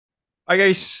Hi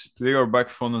guys, today we're back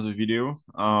for another video.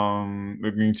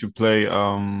 We're going to play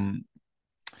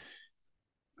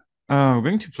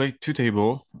two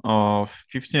table of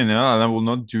 50 NL, and I will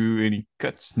not do any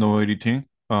cuts, no editing.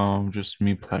 Just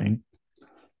me playing.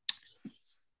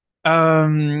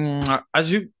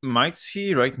 As you might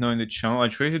see right now in the channel, I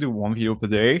try to do one video per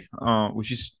day,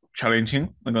 which is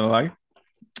challenging, not gonna lie.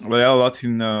 But yeah, a lot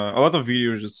of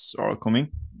videos just are coming.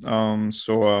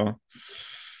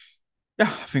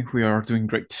 Yeah, I think we are doing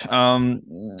great.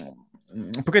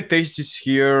 Pocket Taste is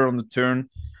here on the turn.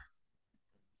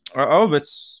 I'll bet.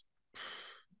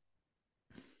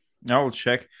 I'll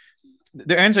check.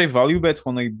 The ends I value bet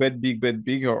when I bet big,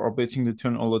 or betting the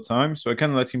turn all the time. So I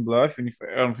can let him bluff, and if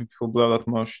I don't think people bluff that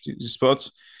much the spots.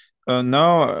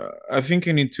 Now I think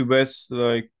I need to bet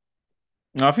like.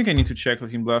 No, I think I need to check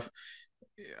let him bluff.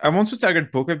 I want to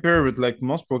target pocket pair, but like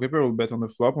most pocket pair will bet on the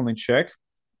flop when I check.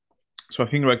 So I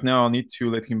think right now I need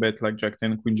to let him bet like Jack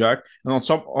 10, Queen Jack. And on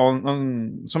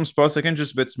some spots I can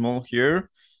just bet small here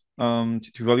to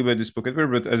value bet this pocket pair.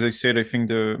 But as I said, I think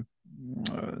they're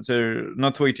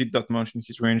not weighted that much in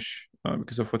his range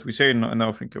because of what we say. And now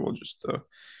I think I will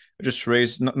just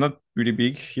raise not really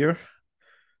big here.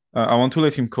 I want to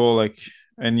let him call like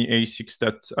any A6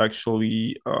 that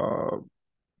actually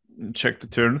check the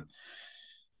turn.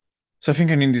 So I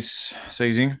think I need this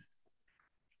sizing.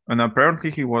 And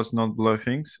apparently he was not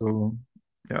bluffing, so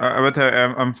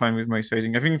yeah, I'm fine with my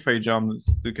sizing. I think if I jam,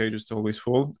 the guy just always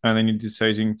fall, and I need this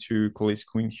sizing to call his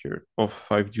queen here of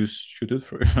 5 deuce suited,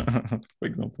 for for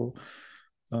example.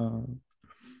 Uh,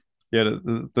 yeah,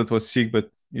 that was sick, but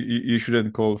you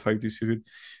shouldn't call 5 deuce suited.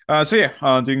 So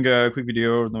yeah, doing a quick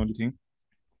video, no editing.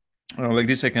 Like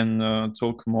this, I can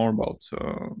talk more about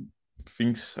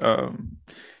things.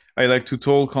 I like to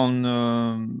talk on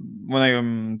when I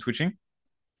am twitching.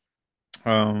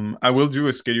 I will do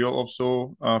a schedule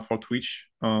also for Twitch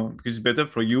because it's better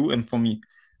for you and for me.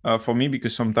 For me,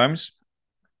 because sometimes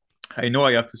I know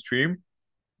I have to stream,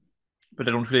 but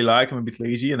I don't really like. I'm a bit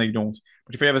lazy and I don't.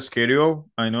 But if I have a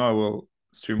schedule, I know I will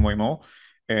stream way more,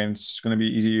 and it's gonna be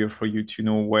easier for you to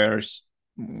know where's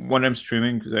when I'm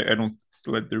streaming because I don't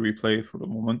let the replay for the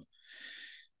moment.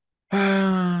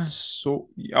 So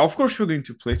yeah, of course we're going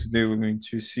to play today. We're going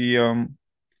to see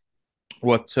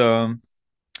what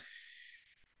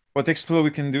what explore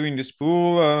we can do in this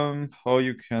pool, how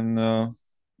you can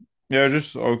yeah,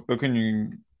 just how can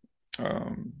you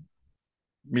um,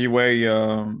 be way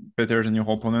better than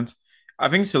your opponent. I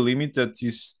think it's a limit that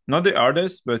is not the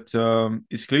hardest, but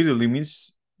it's clearly the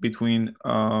limits between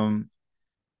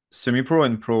semi-pro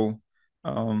and pro.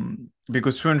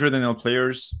 Because 200 NL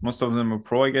players, most of them are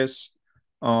pro, I guess.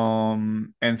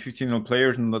 And 15 NL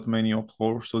players, not many are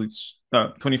pro, so it's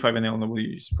 25 NL,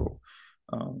 nobody is pro.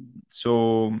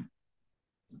 So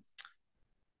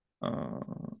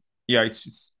yeah,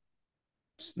 it's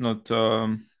not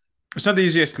it's not the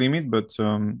easiest limit, but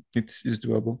it is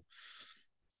doable.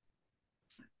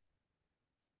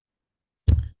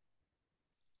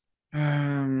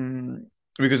 Um,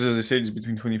 because as I said, it's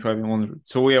between 25 and 100.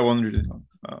 So yeah, 100 now.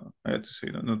 I had to say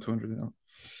that, not 200 now.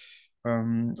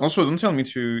 Also, don't tell me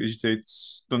to hesitate.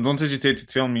 Don't hesitate to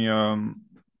tell me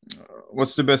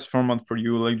what's the best format for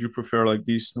you. Like, do you prefer like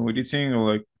this, no editing,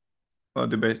 or like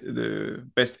the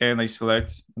best end I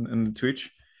select in the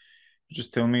Twitch?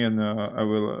 Just tell me, and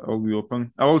I'll be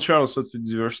open. I will try also to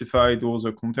diversify those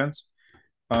content.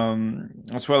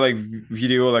 As well, like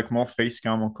video, like more face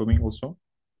cam are coming also,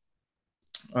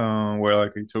 where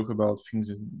like I talk about things,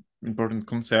 important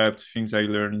concepts, things I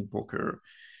learned in poker.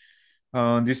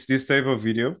 This type of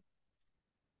videos.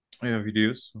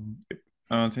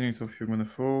 Turning to few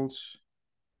manifolds.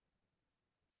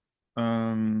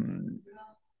 Man,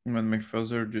 my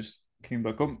father just came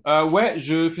back home. Ouais,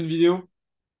 je fais une vidéo.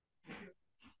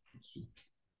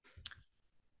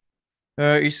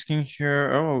 Is king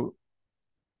here. Oh,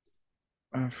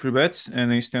 free bets,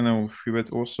 and external free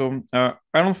bet also. I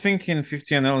don't think in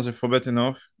 50 NL is a free bet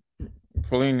enough,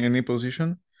 probably in any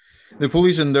position. The pool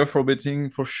is under for betting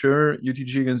for sure.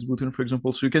 UTG against Button, for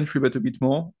example, so you can free bet a bit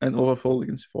more and overfold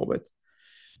against 4 bet.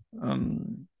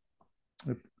 Um,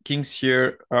 the kings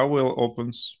here, I will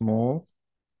open small.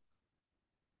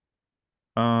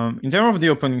 In terms of the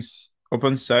open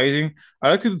sizing, I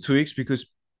like to do 2x because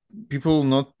people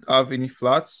not have any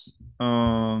flats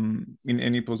in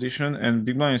any position, and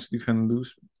big blind is to defend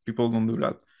loose. People don't do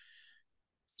that.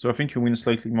 So I think you win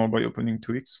slightly more by opening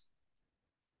 2x.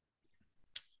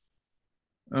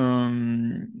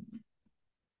 Um,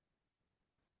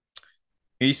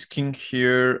 Ace king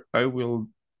here, I will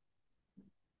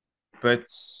bet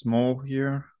small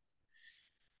here.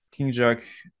 King jack,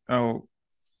 oh,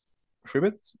 free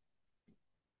bet.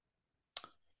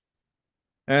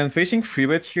 And facing free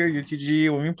bet here, UTG,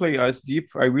 when we play as deep,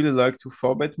 I really like to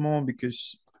 4-bet more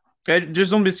because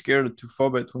just don't be scared to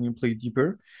 4-bet when you play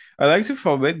deeper. I like to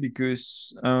 4-bet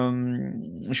because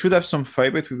you should have some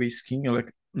 5-bet with ace king.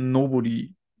 Like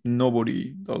nobody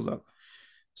does that.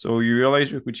 So you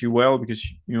realize equity well because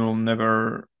you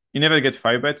never get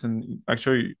 5-bets, and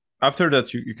actually after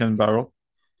that you can barrel.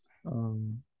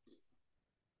 Um,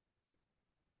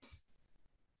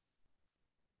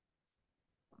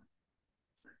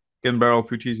 can barrel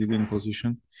pretty easily in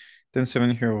position.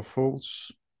 10-7 here of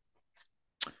folds.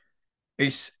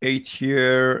 Ace 8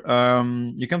 here.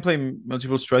 You can play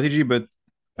multiple strategy, but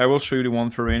I will show you the one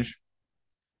for range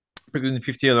because in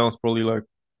 50 NL is probably like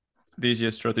the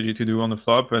easiest strategy to do on the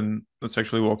flop, and that's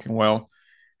actually working well,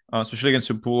 especially against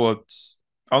a pool.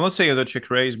 I'll not say that check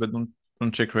raise, but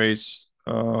don't check raise.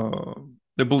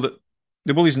 The bull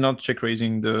the bull is not check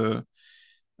raising the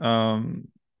um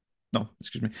no,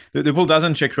 excuse me. The bull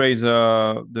doesn't check raise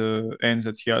the ends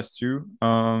that he has to.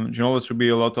 Generally, this would be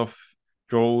a lot of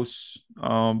draws,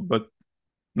 but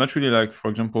not really like, for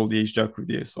example, the ace jack with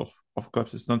the ace of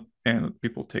clubs. It's not, and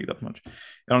people take that much.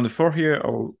 And on the four here,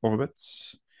 I'll overbet.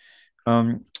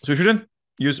 So you shouldn't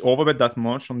use overbet that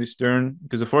much on this turn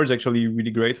because the four is actually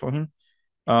really great for him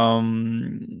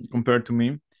compared to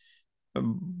me.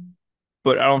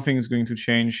 But I don't think it's going to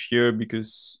change here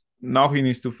because now he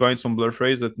needs to find some bluff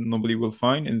raise that nobody will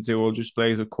find, and they will just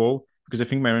play the call because I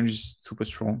think my range is super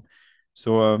strong.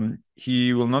 So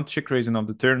he will not check raise enough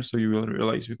the turn, so you will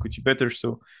realize equity better.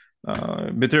 So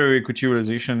better equity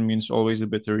realization means always a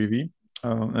better EV.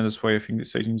 And that's why I think the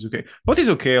sizing is okay. What is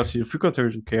okay? I'll see. The 3/4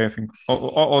 is okay. I think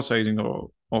all sizing are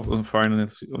fine,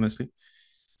 honestly.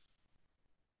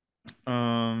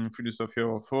 If we do stuff here,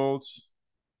 I'll fold.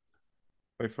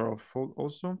 By far, I'll fold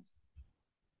also.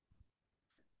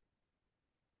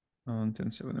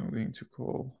 10-7, I'm going to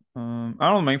call. I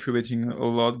don't mind free betting a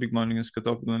lot. Big blind against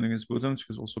cutoff, big blind against buttons,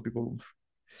 because also people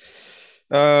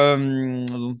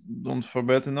don't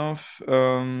forbet enough.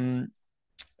 And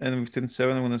with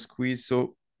 10-7, I'm gonna squeeze.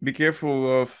 So be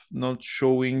careful of not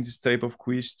showing this type of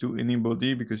quiz to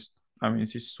anybody because I mean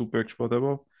it is super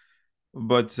exploitable.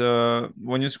 But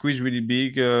when you squeeze really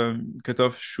big,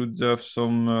 cutoff should have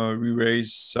some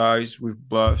re-raise size with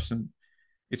bluffs, and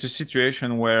it's a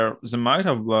situation where they might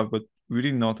have bluff, but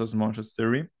really not as much as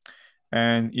theory.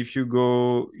 And if you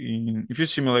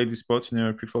simulate the spots in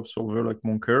a preflop solver like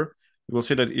Monker, you will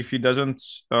see that if he doesn't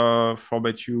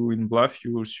forbet you in bluff,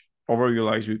 you will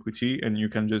overrealize your equity and you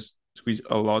can just squeeze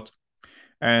a lot.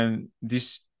 And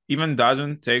this even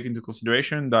doesn't take into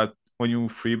consideration that when you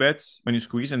free bet, when you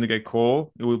squeeze and they get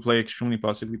call, it will play extremely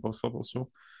passively post flop also.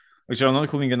 Like they're not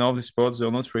cooling enough the spots,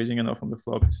 they're not raising enough on the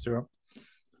flop, etc.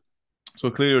 So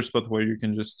clear your spot where you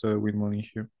can just win money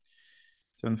here.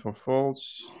 10 for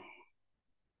folds.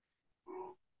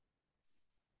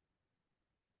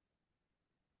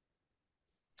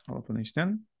 I'll open ace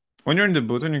 10. When you're in the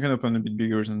button, you can open a bit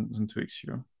bigger than 2x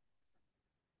here.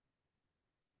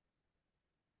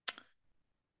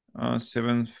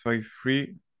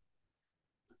 7-5-3.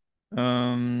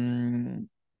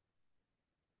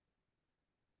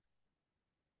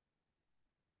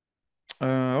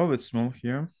 Oh, that's small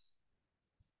here.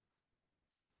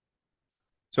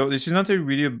 So this is not a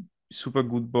really super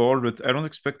good board, but I don't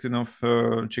expect enough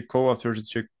check call after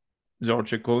they are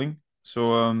check calling.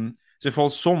 So they fall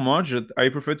so much that I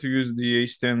prefer to use the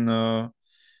ace 10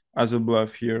 as a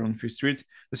bluff here on Fifth Street.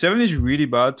 The 7 is really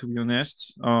bad, to be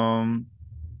honest.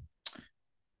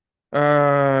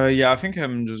 Yeah, I think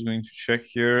I'm just going to check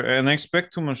here, and I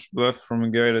expect too much bluff from a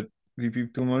guy that VP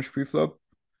too much pre-flop.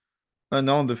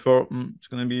 Now the 4, it's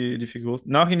gonna be difficult.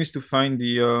 Now he needs to find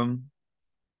the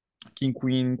king,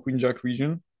 queen, queen, jack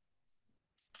region.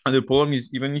 And the problem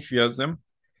is, even if he has them,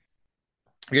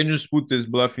 I can just put this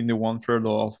bluff in the 1/3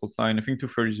 or alpha line. I think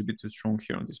 2/3 is a bit too strong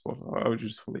here on this board. I would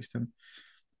just fold ace 10.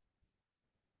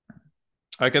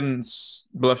 I can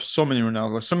bluff so many right now.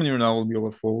 Like so many right now will be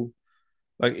overfold.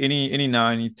 Like any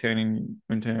 9, any 10,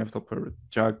 any 10 left upper,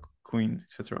 jack, queen,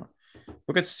 etc.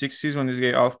 Look at 60s when this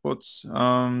guy outputs.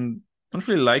 Don't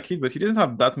really like it, but he doesn't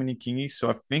have that many kingies, so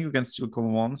I think we can still call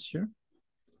once here.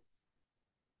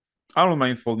 I don't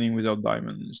mind folding without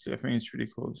diamond, honestly. I think it's really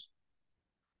close.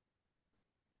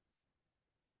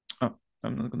 Oh,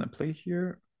 I'm not gonna play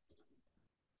here.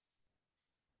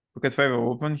 Pocket 5 are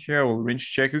open here. I will range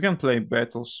check. You can play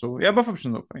bet also. Yeah, both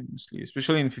options are fine, honestly.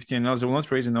 Especially in 15 Ls, they will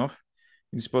not raise enough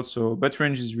in spot. So bet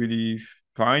range is really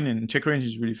fine, and check range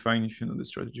is really fine if you know the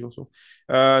strategy also.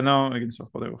 Now against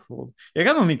softball, I will fold. Yeah, I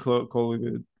can only call with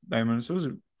a diamond, so it's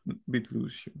a bit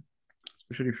loose here,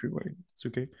 especially free way. It's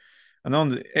okay. And on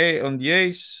the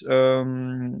ace,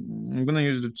 I'm gonna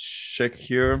use the check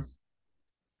here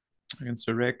against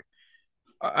the rec.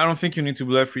 I don't think you need to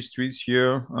bluff free streets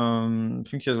here. I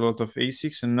think he has a lot of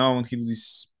a6, and now when he do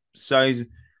this size,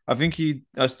 I think he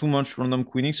has too much random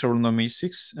queen x or random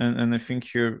a6, and I think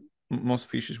here most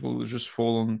fishes will just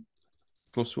fall on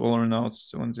close to all or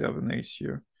outs when they have an ace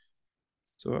here.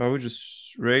 So I would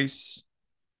just raise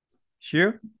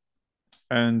here,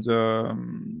 and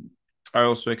I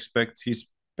also expect his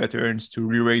patterns to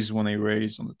re-raise when I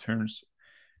raise on the turns.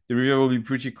 The river will be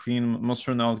pretty clean. Most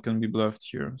run out can be bluffed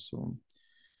here, so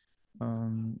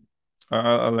um,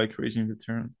 I like raising the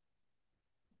turn.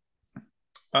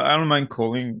 I don't mind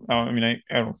calling. I mean,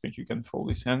 I don't think you can fold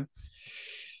this hand,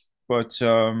 but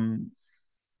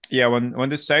yeah, when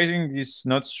the sizing is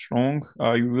not strong,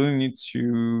 you really need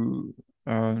to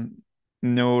uh,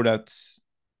 know that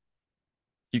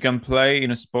you can play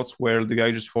in a spot where the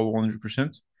guy just fold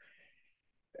 100%,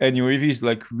 and your EV is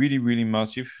like really, really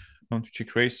massive on to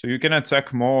check raise. So you can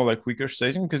attack more like weaker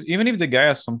sizing because even if the guy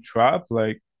has some trap,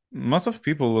 like most of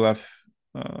people will have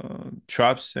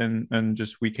traps and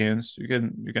just weak hands. You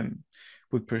can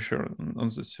put pressure on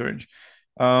this range.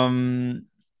 Um,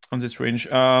 on this range.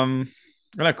 I'm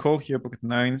gonna call here pocket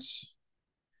nines.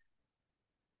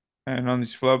 And on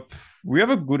this flop, we have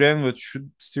a good hand, but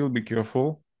should still be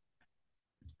careful.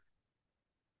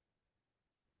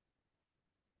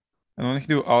 And when you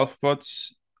do half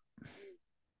pots,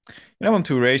 I want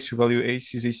to raise to value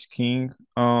ace is ace king.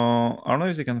 I don't know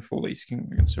if they can fold ace king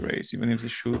against a raise, even if they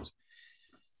should.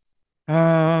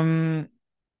 Um,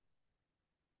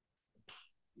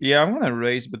 yeah, I'm gonna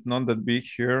raise, but not that big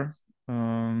here.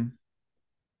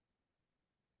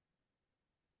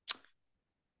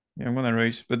 Yeah, I'm gonna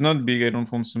raise, but not big. I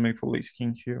don't want to make fold ace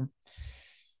king here.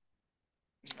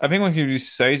 I think when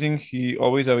he's sizing, he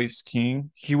always have ace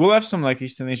king. He will have some like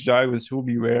eastern ace jive, but it will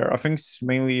be rare. I think it's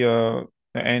mainly the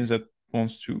ends that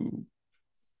wants to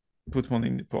put one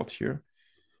in the pot here.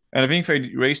 And I think if I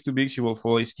raise too big, she will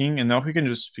fall ace king. And now he can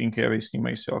just think I have ace king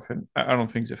myself. And I don't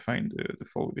think they find the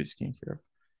fall of ace king here.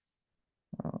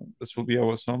 This will be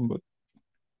awesome, but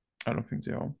I don't think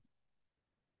they are.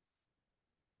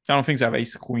 I don't think they have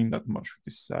ace queen that much with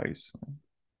this size. So.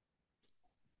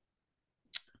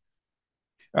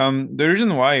 The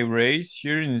reason why I raise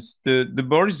here is the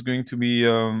board is going to be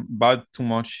bad too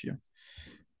much here.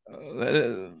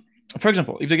 For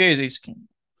example, if the guy is ace king,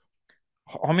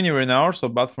 how many renars are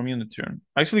bad for me on the turn?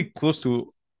 Actually, close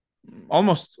to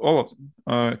almost all of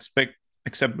them, expect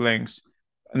except blanks.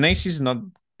 An ace is not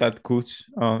that good.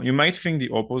 You might think the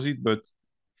opposite, but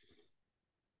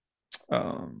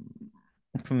um,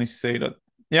 can I say that?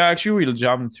 Yeah, actually, we'll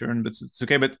jam the turn, but it's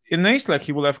okay. But in ace, like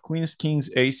he will have queens, kings,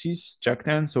 aces, jack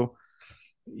ten, so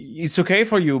it's okay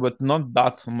for you, but not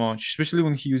that much. Especially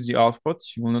when he used the half pot,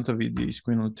 you will not have the ace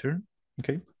queen on the turn.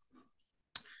 Okay.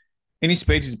 Any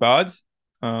spade is bad.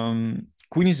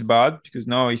 Queen is bad because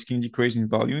now ace king decreases in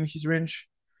value in his range,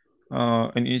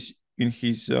 and is in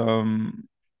his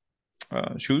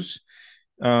shoes.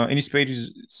 Any spade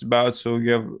is bad, so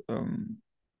you have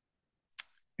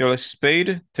like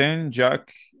spade, 10,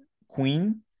 jack,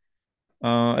 queen.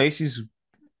 Ace is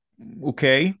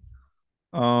okay.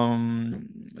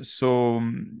 So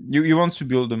you want to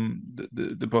build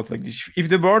the board like this. If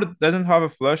the board doesn't have a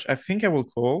flush, I think I will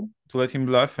call to let him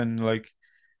bluff and like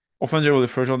often they will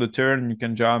flush on the turn, you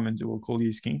can jam and they will call the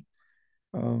ace king.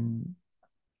 Um,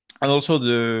 and also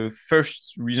the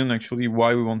first reason actually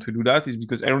why we want to do that is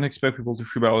because I don't expect people to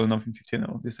free barrel enough in 15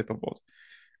 now, this type of board.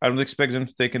 I don't expect them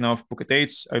to take enough pocket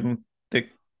eights. I don't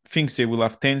take, think they will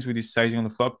have tens with this sizing on the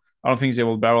flop. I don't think they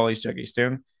will barrel ace jack ace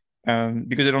 10.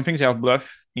 Because I don't think they have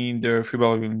bluff in their free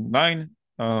barreling line.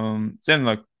 Then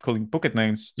like calling pocket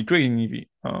nines, decreasing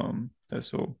EV.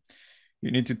 So you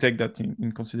need to take that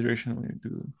in consideration when you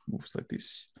do moves like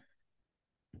this.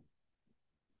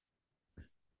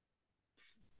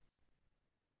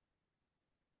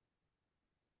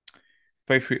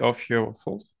 5-3 off here will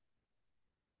fold.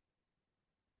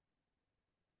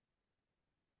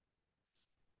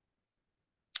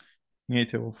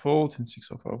 Eight will fold and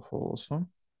 6 off will fold also.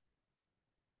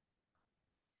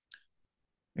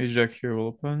 Ace jack here will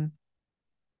open.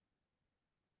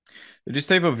 This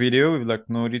type of video with like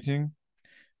no editing,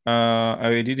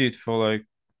 I did it for like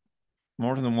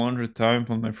more than 100 times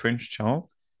on my French channel.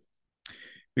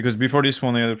 Because before this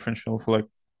one, I had a French channel for like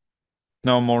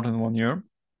now more than 1 year.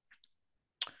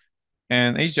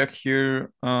 And ace jack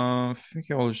here, I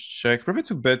think I'll check. Prefer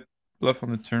to bet bluff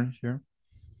on the turn here.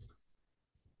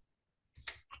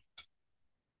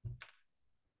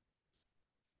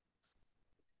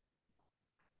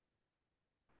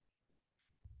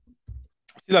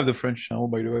 Still have the French channel,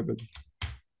 by the way, but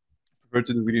prefer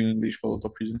to do video in English for a lot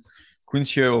of reasons.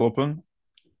 Queens here will open.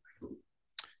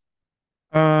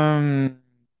 I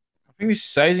think this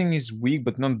sizing is weak,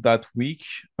 but not that weak.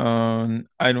 I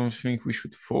don't think we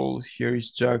should fold. Here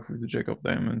is Jack with the Jack of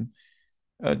Diamond,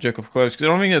 Jack of Clubs, because I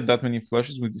don't think that many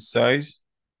flushes with this size.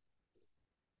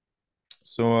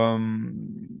 So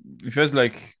if he has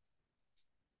like,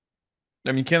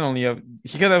 I mean,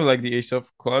 he can have like the Ace of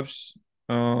Clubs.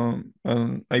 And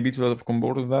I beat a lot of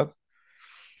combo with that.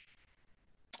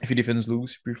 If he defends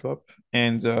lose pre-flop,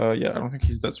 and yeah, I don't think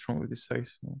he's that strong with this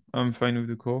size. So I'm fine with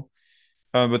the call.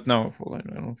 But now for line,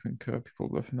 I don't think people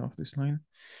bluff enough this line.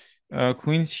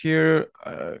 Queens here.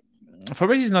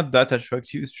 Fabregas is not that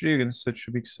attractive. It's really against such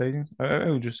a big sizing. I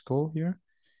would just call here.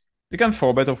 They can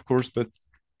 4-bet, of course, but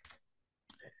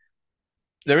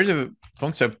there is a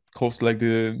concept called like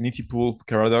the nitty pool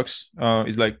paradox.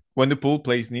 It's like when the pool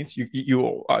plays nit,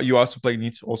 you also play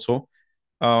nit also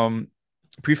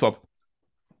pre-flop,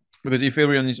 because if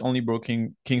everyone is only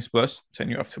broking kings plus, then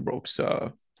you have to broke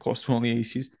close to only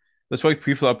aces. That's why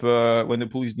pre-flop, when the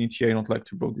pool is nit here, I don't like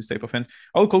to broke this type of hand.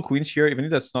 I'll call queens here, even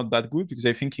if that's not that good, because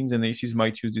I think kings and aces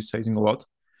might use this sizing a lot.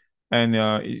 And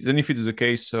then if it is the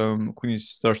case, queen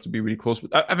starts to be really close.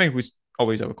 But I think we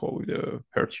always have a call with the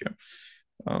heart here.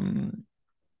 And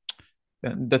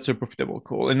that's a profitable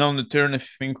call. And on the turn, I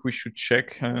think we should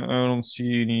check. I don't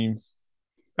see any.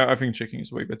 I think checking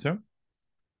is way better.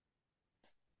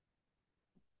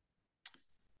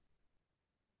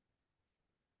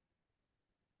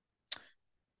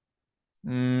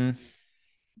 Mm.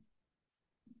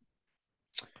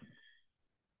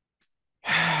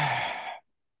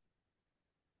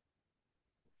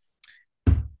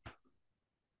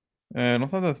 I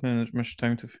don't have that much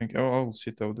time to think. Oh, I'll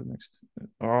sit out the next.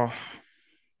 Oh,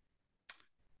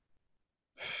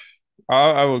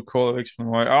 I will call explain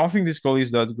why. I don't think this call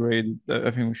is that great.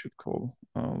 I think we should call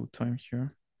all the time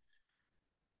here.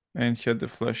 And he had the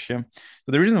flush, yeah.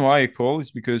 But the reason why I call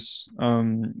is because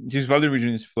his value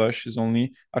region is flush is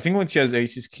only. I think once he has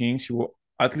aces, kings, he will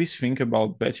at least think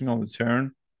about betting on the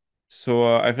turn. So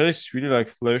I feel it's really like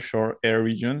flush or air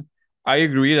region. I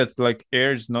agree that like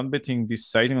air is not betting this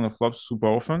sizing on the flop super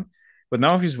often, but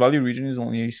now his value region is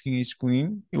only ace king, ace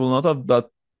queen. He will not have that.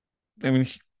 I mean,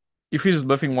 if he's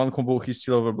bluffing one combo, he's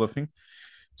still over bluffing.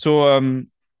 So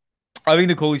I think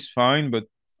the call is fine, but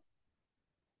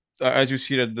as you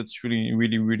see that's really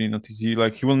really not easy.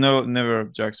 Like he will never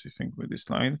have jacks, I think, with this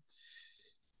line.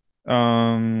 We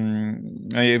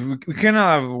can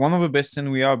have one of the best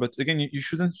and we are, but again, you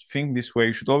shouldn't think this way.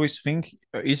 You should always think,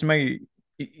 is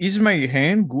my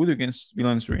hand good against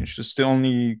villain's range? That's the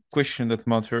only question that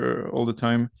matter all the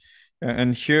time.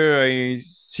 And here I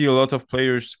see a lot of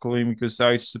players calling because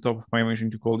it's the top of my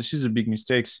machine to call. This is a big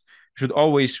mistake. You should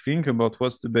always think about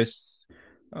what's the best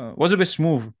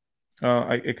move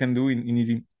I can do in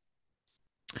EV.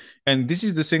 And this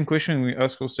is the same question we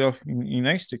ask ourselves in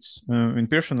iSticks. And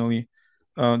personally,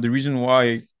 the reason why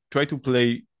I try to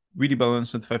play really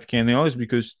balanced at 5k NL is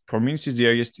because for me, this is the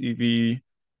highest EV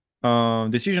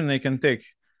decision I can take.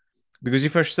 Because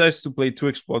if I start to play too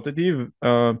exploitative,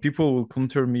 people will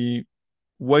counter me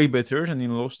way better than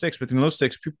in low stakes. But in low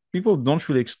stakes, people don't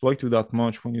really exploit you that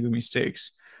much when you do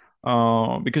mistakes.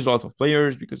 Because a lot of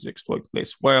players, because they exploit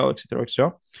less well, etc.,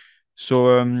 etc.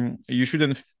 So you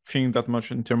shouldn't think that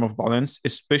much in terms of balance,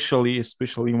 especially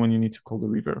when you need to call the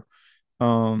river.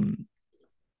 Um,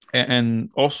 and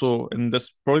also, and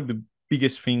that's probably the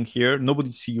biggest thing here,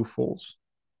 nobody see you falls.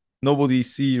 Nobody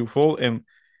see you fall, and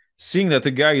seeing that the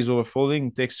guy is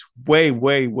overfolding takes way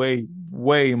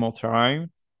much time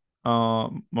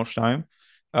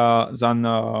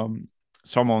than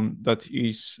someone that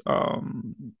is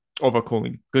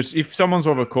overcalling. Because if someone's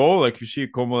overcall, like you see a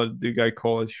combo that the guy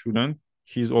call it shouldn't,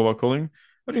 he's overcalling.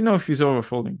 But you know if he's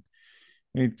overfolding.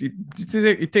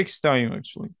 It takes time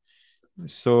actually.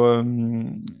 So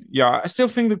yeah, I still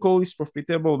think the call is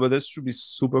profitable, but that should be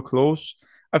super close.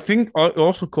 I think I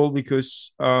also call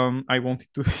because I wanted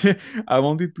to I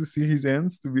wanted to see his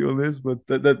ends, to be honest, but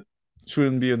that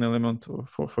shouldn't be an element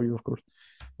for you, of course.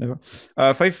 Never.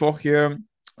 5-4 here.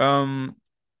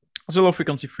 It's a low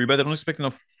frequency free bet. I don't expect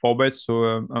enough 4-bets, so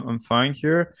I'm fine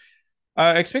here.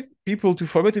 I expect people to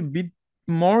 4-bet a bit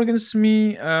more against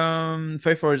me.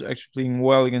 5-4 is actually playing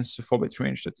well against the 4-bet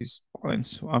range that is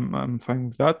balanced, so I'm fine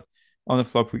with that. On the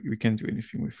flop, we can't do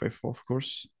anything with 5-4, of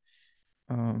course.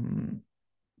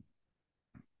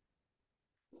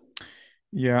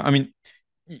 Yeah, I mean,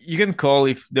 you can call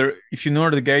if you know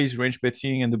the guy is range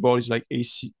betting and the board is like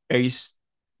ace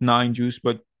 9 juice,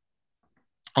 but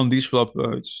on this flop,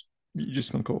 you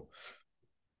just can call.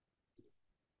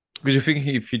 Because you think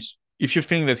if you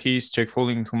think that he's check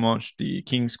folding too much, the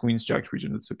kings, queens, jacks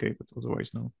region, that's okay, but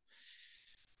otherwise no.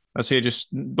 I say just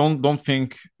don't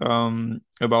think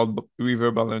about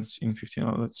river balance in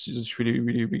 15. That's just really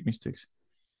really big mistakes.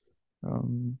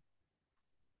 Um,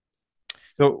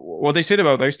 so what I said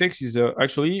about ice stakes is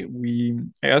actually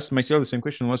I asked myself the same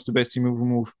question: what's the best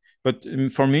move? But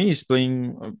for me, it's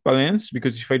playing balance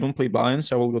because if I don't play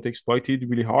balance, I will get exploited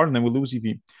really hard and I will lose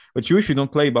EV. But if you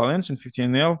don't play balance in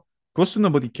 15L, close to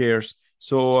nobody cares.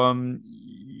 So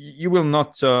you will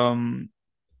not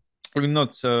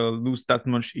lose that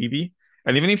much EV.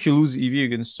 And even if you lose EV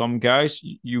against some guys,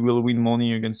 you will win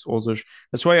money against others.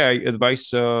 That's why I advise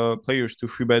players to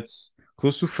free bet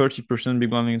close to 30%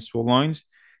 big blind against small lines.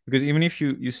 Because even if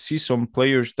you see some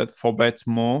players that for bet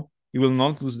more, you will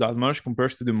not lose that much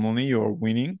compared to the money you're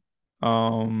winning.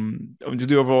 To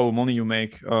the overall money you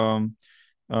make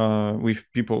with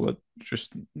people that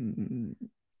just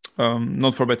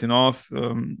not for bet enough,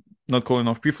 not calling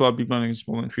off pre-flop, big blind against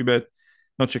small and free bet,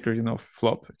 not checker enough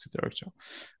flop,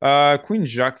 etc. Queen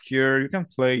Jack here. You can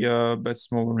play bet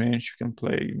small range. You can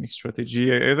play mixed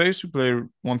strategy. I used to play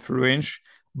one for range,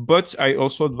 but I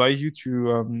also advise you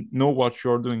to know what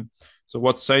you're doing. So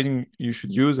what sizing you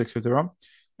should use, etc.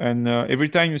 And every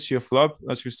time you see a flop,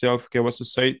 ask yourself, okay, what's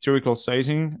the theoretical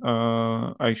sizing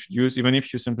I should use, even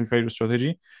if you simplify your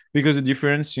strategy, because the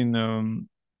difference in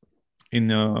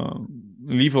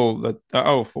level that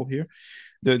oh, fall here,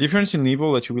 the difference in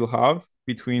level that you will have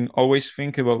between always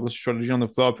think about the strategy on the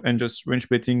flop and just range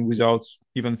betting without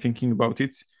even thinking about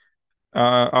it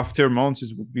after months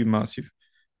is would be massive.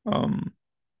 Um,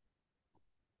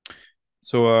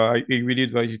 so I really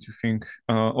advise you to think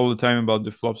all the time about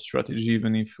the flop strategy,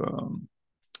 even if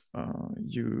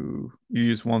you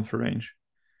use one for range.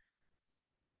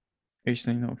 Ace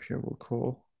nine off here will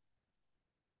call.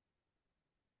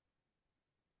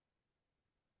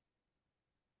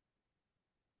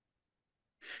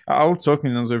 I'll talk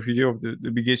in another video of the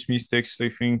biggest mistakes I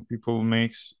think people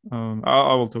makes.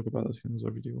 I will talk about that in another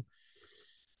video.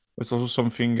 It's also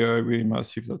something really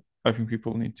massive that I think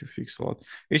people need to fix a lot.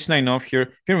 Ace nine off here. If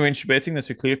you're range betting,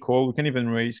 that's a clear call. We can even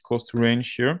raise close to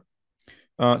range here,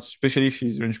 especially if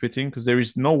he's range betting, because there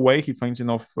is no way he finds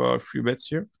enough free bets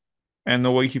here, and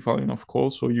no way he finds enough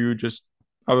calls. So you just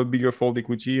have a bigger fold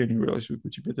equity, and you realize your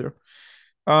equity better.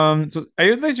 So I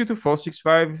advise you to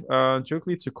 4-6-5.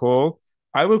 Jokely, it's a call.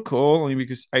 I will call only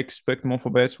because I expect more for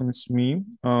bets when it's me.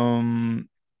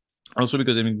 Also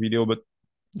because I make video, but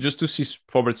just to see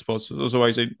forward spots.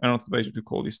 Otherwise, I don't advise you to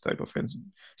call this type of hands,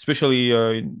 especially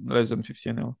in less than 50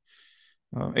 NL.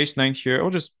 Ace 9 here. I'll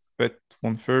just bet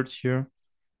 1/3 here.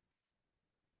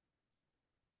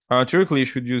 Theoretically, you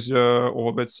should use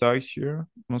overbet size here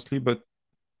mostly, but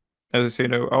as I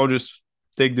said, I'll just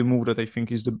take the move that I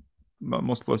think is the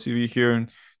most plus EV here, and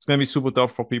it's gonna be super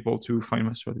tough for people to find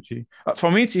my strategy.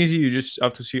 For me, it's easy. You just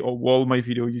have to see all my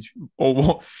video YouTube,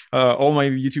 all my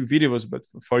YouTube videos. But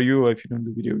for you, if you don't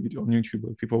do video on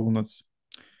YouTube, people will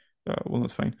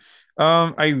not find.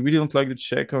 I really don't like the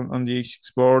check on the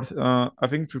H6 board. I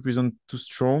think it represents too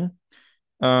strong,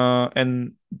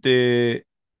 and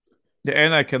the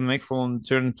end I can make fall on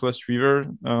turn plus river,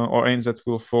 or ends that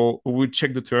will fall will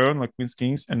check the turn like queens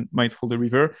kings and might fall the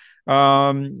river.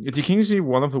 The kings is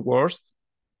one of the worst.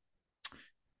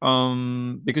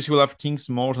 Because you will have kings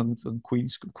more than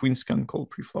queens. Queens can call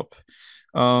pre-flop.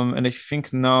 And I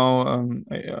think now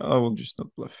I will just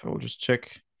not bluff. I will just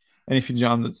check. And if he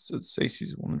jammed, that's ace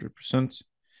is 100%.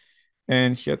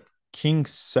 And he had king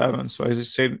seven. So as I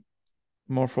said,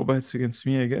 more for bets against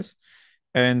me, I guess.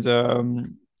 And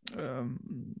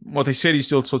what I said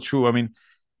is also true. I mean,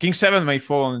 king seven may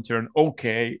fall on the turn.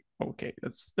 Okay,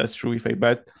 that's true if I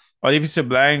bet. But if it's a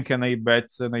blank and I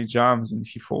bet and I jams and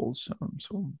he falls,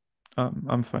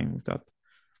 I'm fine with that.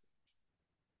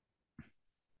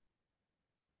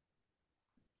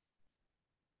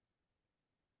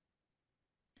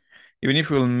 Even if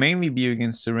we'll mainly be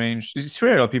against the range, it's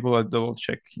rare that people that double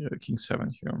check king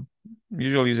seven here.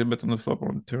 Usually, it's a bet on the flop or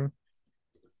on the turn.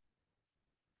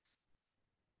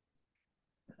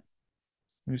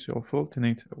 You see, I'll fold,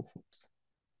 10-8, I'll fold.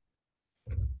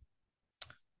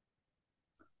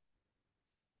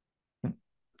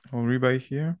 I'll rebuy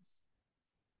here.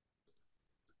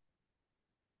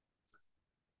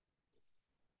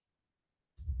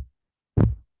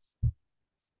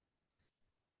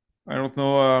 I don't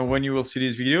know when you will see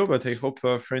this video, but I hope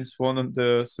France won on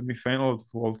the semi-final of the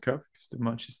World Cup because the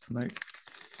match is tonight.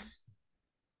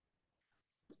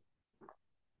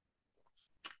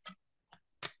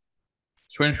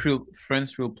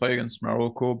 France will play against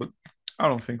Morocco, but I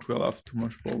don't think we'll have too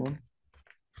much problem.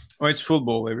 Oh, it's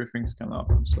football. Everything's can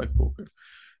happen. It's like poker.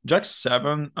 Jack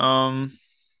seven.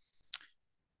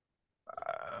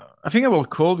 I think I will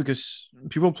call because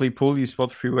people play poly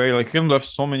spot freeway. Like I can have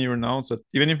so many renounts that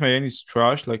even if my hand is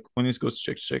trash, like when it goes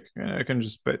check check, I can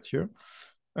just bet here,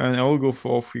 and I will go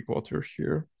for 3/4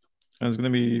 here, and it's gonna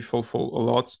be fold a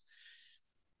lot.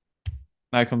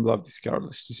 I can bluff this card.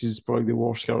 This is probably the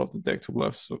worst card of the deck to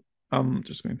bluff, so I'm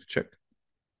just going to check.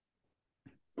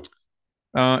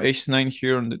 Ace nine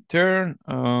here on the turn.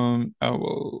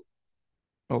 I'll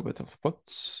bet off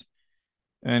pots.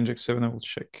 And Jack 7 I will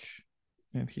check.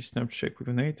 And he snap check with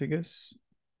an 8, I guess.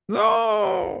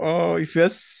 No! Oh, if he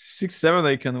has 6-7,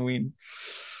 I can win.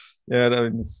 Yeah,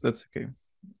 that's okay.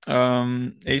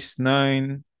 Ace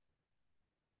 9.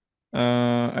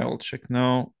 I will check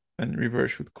now. And river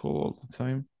should call all the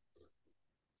time.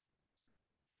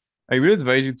 I really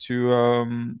advise you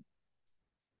to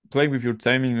play with your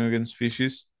timing against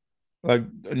fishes. Like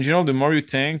in general, the more you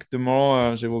tank, the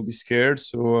more they will be scared.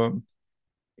 So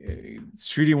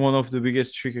it's really one of the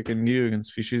biggest trick I can give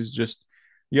against fishes. Just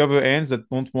you have hands that you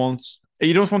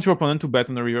don't want your opponent to bet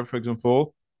on the river, for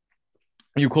example.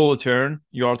 You call a turn,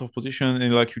 you're out of position,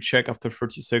 and like you check after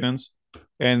 30 seconds,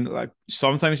 and like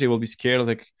sometimes they will be scared,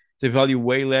 like they value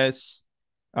way less,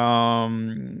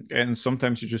 and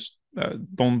sometimes you just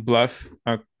don't bluff,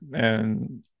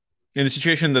 and in the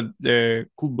situation that they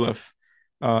could bluff,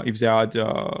 if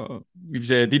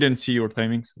they didn't see your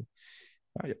timing. So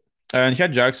yeah. And he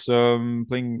had Jacks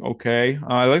playing okay.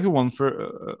 I like the one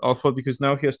for Alpha because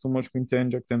now he has too much Queen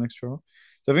 10, Jack 10 extra.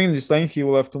 So I think in this line he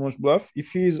will have too much bluff.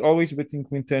 If he is always betting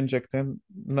Queen 10, Jack 10,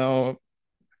 now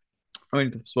I mean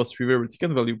the spots river, but he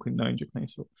can value Queen 9, Jack 9.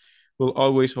 So we'll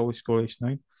always call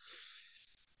H9.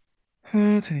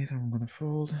 10 I'm gonna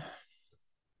fold.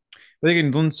 But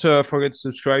again, don't forget to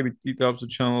subscribe. It helps the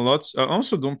channel a lot.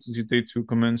 Also, don't hesitate to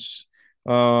comment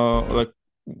like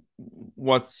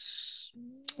what's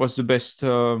the best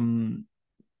format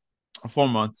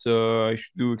I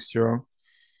should do extra.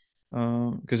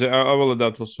 Because I will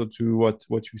adapt also to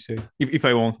what you say if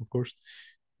I want, of course.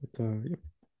 But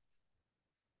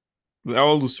yeah, I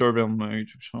will do survey on my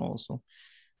YouTube channel also.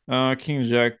 King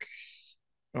Jack.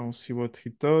 I'll see what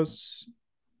he does.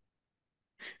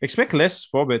 Expect less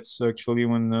four bets actually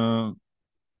when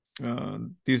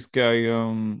this guy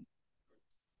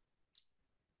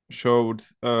showed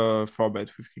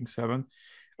 4-bet with King 7.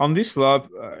 On this flop,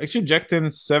 actually Jack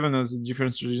 10 7 has a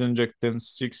different strategy than Jack 10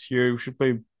 6 here. We should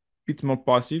play a bit more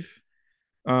passive.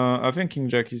 I think King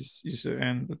Jack is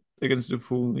and against the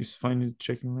pool is finally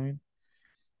checking lane.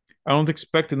 I don't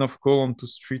expect enough call onto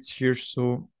streets here,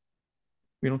 so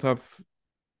we don't have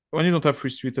when you don't have free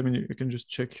street, I mean you can just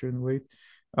check here and wait.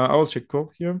 I will check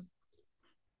call here.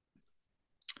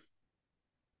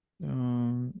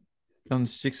 On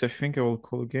 6, I think I will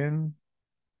call again.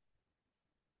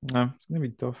 Nah, it's gonna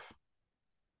be tough.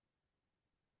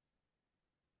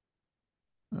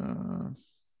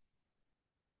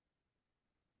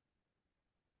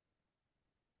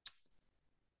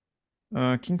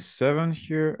 King 7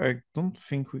 here. I don't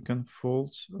think we can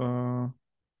fold. Can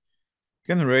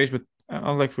raise, but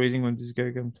I like raising when this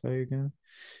guy can play again.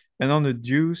 And on the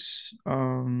deuce,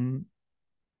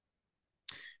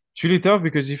 it's really tough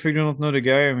because if you don't know the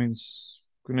guy, I mean, it's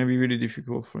gonna be really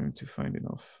difficult for him to find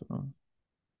enough.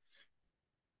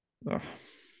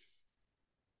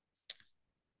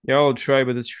 Yeah, I'll try,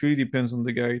 but it really depends on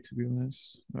the guy, to be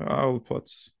honest. I'll pot.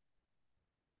 It's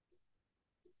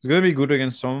gonna be good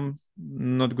against some,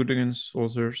 not good against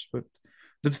others. But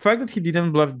the fact that he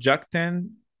didn't bluff Jack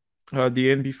 10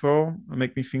 the end before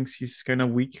make me think he's kind of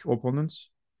weak opponents,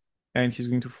 and he's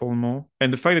going to fall more.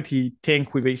 And the fact that he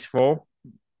tank with Ace 4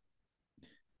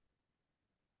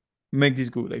 make this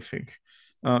good, I think.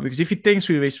 Because if he tanks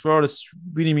with Ace 4, this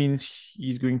really means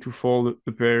he's going to fall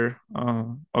the pair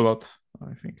a lot,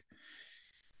 I think.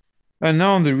 And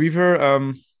now on the river,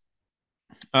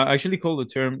 I actually call the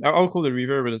term. I'll call the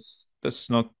river, but that's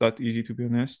not that easy to be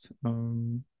honest.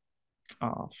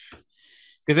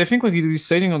 Because I think when he does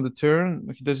sizing on the turn,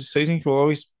 he does sizing, he will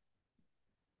always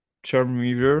charm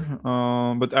river.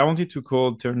 But I wanted to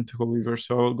call turn to call river,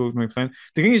 so I'll go with my plan.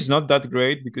 The king is not that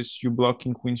great because you're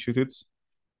blocking queen suited.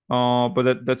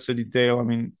 But that's the detail. I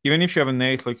mean, even if you have an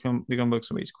 8, like you can block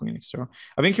some ace queen extra.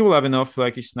 I think he will have enough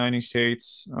like his 9 ace 8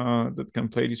 that can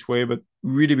play this way, but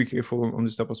really be careful on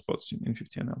this type of spots in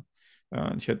 50 now.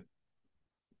 And he had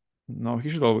no, he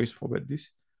should always forget this.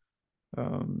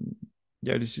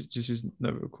 Yeah, this is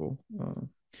never cool.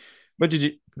 But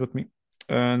GG got me.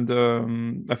 And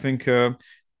I think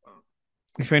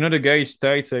if I know the guy is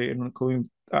tight, I'm not calling.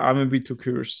 I'm a bit too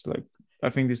curious. Like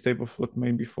I think this type of flop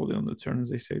may be folding on the turn,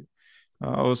 as I said.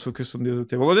 I was focused on the other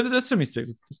table. Well, that's a mistake.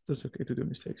 That's okay to do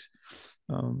mistakes.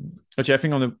 Actually, I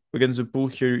think on the against the pool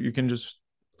here, you can just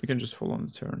fall on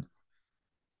the turn.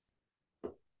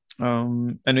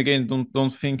 And again, don't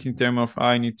think in terms of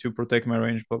I need to protect my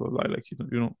range, blah blah blah. Like you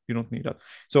don't need that.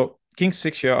 So king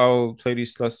six here, I'll play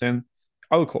this last hand.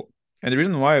 I'll call. And the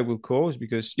reason why I will call is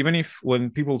because even if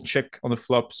when people check on the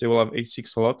flop, they will have a6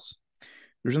 slots.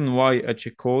 The reason why I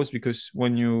check call is because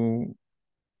when you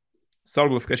start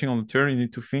bluff catching on the turn, you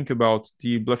need to think about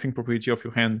the bluffing property of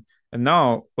your hand. And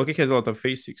now, okay, he has a lot of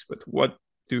a6, but what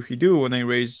do he do when I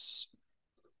raise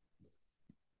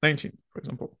 19, for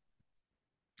example?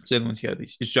 Then when he had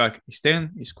his jack, his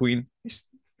 10, his queen, he's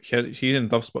in a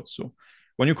tough spot. So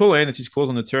when you call in, it is close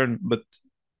on the turn, but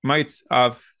might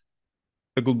have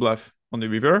a good bluff on the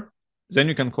river, then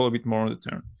you can call a bit more on the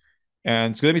turn.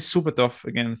 And it's going to be super tough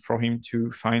again for him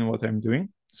to find what I'm doing.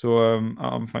 So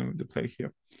I'm fine with the play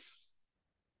here.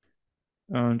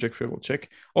 Jack 3 will check.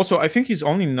 Also, I think his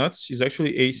only nuts is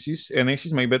actually aces, and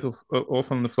aces my bet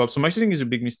off on the flop. So my setting is a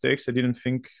big mistake. So I didn't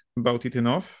think about it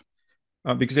enough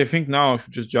because I think now I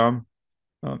should just jam.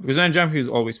 Because when I jam, he's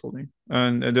always folding,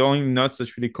 and the only nuts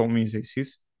that really call me is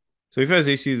aces. So if he has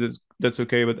aces, that's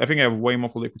okay. But I think I have way more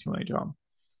fold equity when I jam,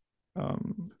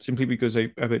 simply because I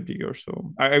bet bigger.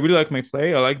 So I really like my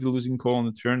play. I like the losing call on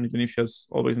the turn, even if he has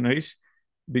always an ace,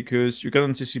 because you can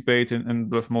anticipate and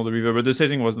bluff more the river. But the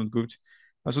sizing was not good.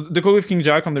 So the call with King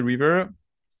Jack on the river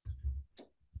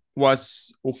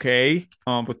was okay,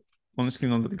 but honestly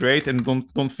not that great. And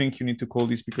don't think you need to call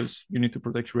this because you need to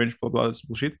protect your range. Blah blah. That's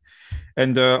bullshit.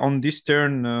 And on this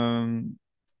turn,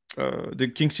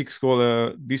 the King Six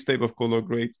call, this type of call are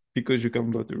great because you can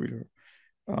bluff the river.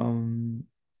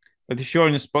 But if you're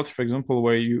in a spot, for example,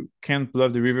 where you can't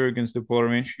bluff the river against the polar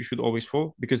range, you should always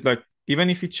fold because like even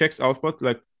if it checks out pot,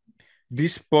 like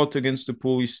this spot against the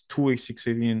pool is 2a6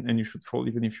 heavy and you should fold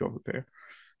even if you have a pair.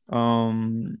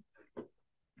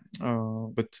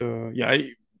 Yeah,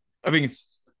 I think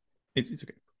it's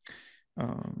okay.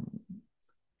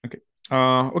 Okay.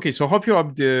 Okay, so hope you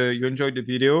enjoyed the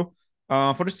video.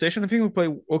 For the session, I think we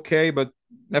play okay, but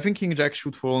I think King Jack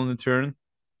should fall on the turn.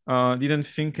 Didn't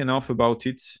think enough about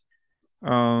it.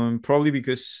 Probably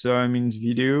because I'm in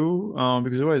video.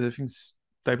 Because otherwise I think it's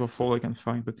type of fall I can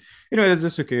find. But anyway,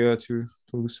 that's okay to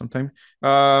lose some time.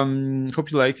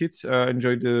 Hope you liked it.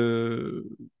 Enjoy the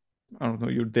I don't know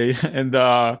your day and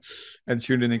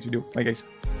see you in the next video. Bye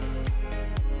guys.